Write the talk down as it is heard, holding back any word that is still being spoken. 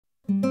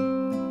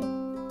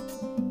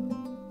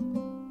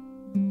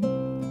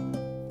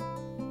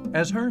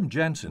As Herm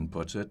Jensen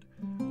puts it,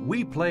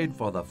 we played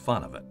for the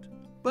fun of it,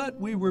 but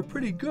we were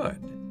pretty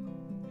good.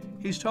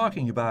 He's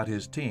talking about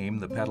his team,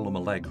 the Petaluma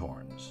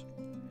Leghorns.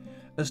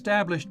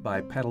 Established by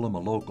Petaluma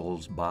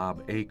locals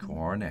Bob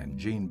Acorn and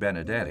Gene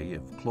Benedetti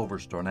of Clover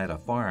Stornetta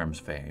Farms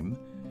fame,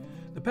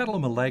 the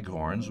Petaluma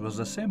Leghorns was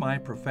a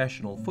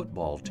semi-professional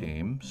football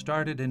team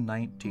started in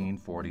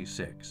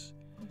 1946.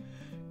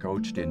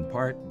 Coached in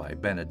part by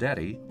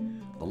Benedetti,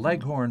 the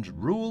Leghorns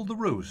ruled the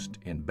roost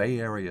in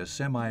Bay Area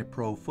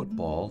semi-pro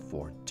football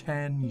for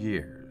 10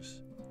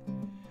 years.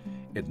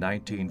 In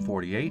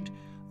 1948,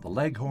 the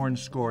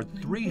Leghorns scored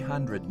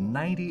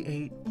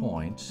 398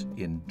 points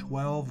in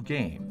 12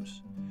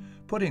 games,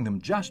 putting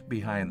them just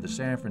behind the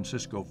San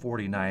Francisco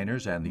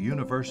 49ers and the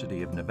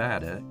University of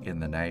Nevada in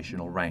the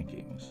national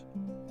rankings.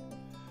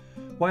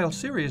 While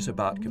serious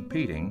about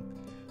competing,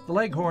 the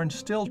Leghorns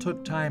still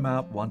took time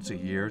out once a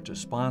year to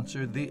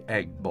sponsor the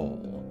Egg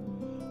Bowl.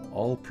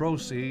 All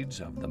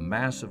proceeds of the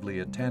massively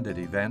attended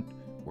event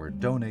were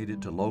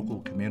donated to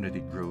local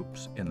community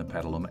groups in the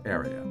Petaluma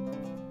area.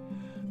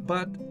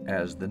 But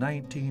as the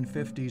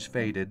 1950s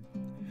faded,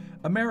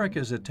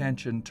 America's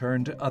attention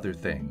turned to other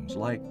things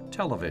like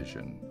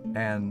television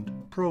and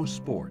pro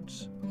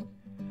sports.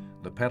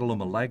 The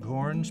Petaluma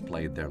Leghorns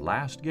played their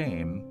last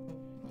game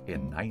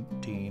in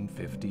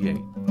 1958.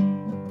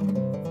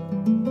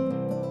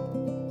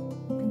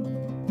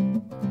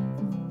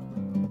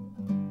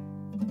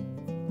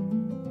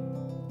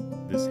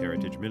 This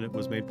Heritage Minute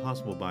was made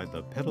possible by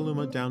the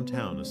Petaluma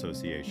Downtown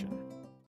Association.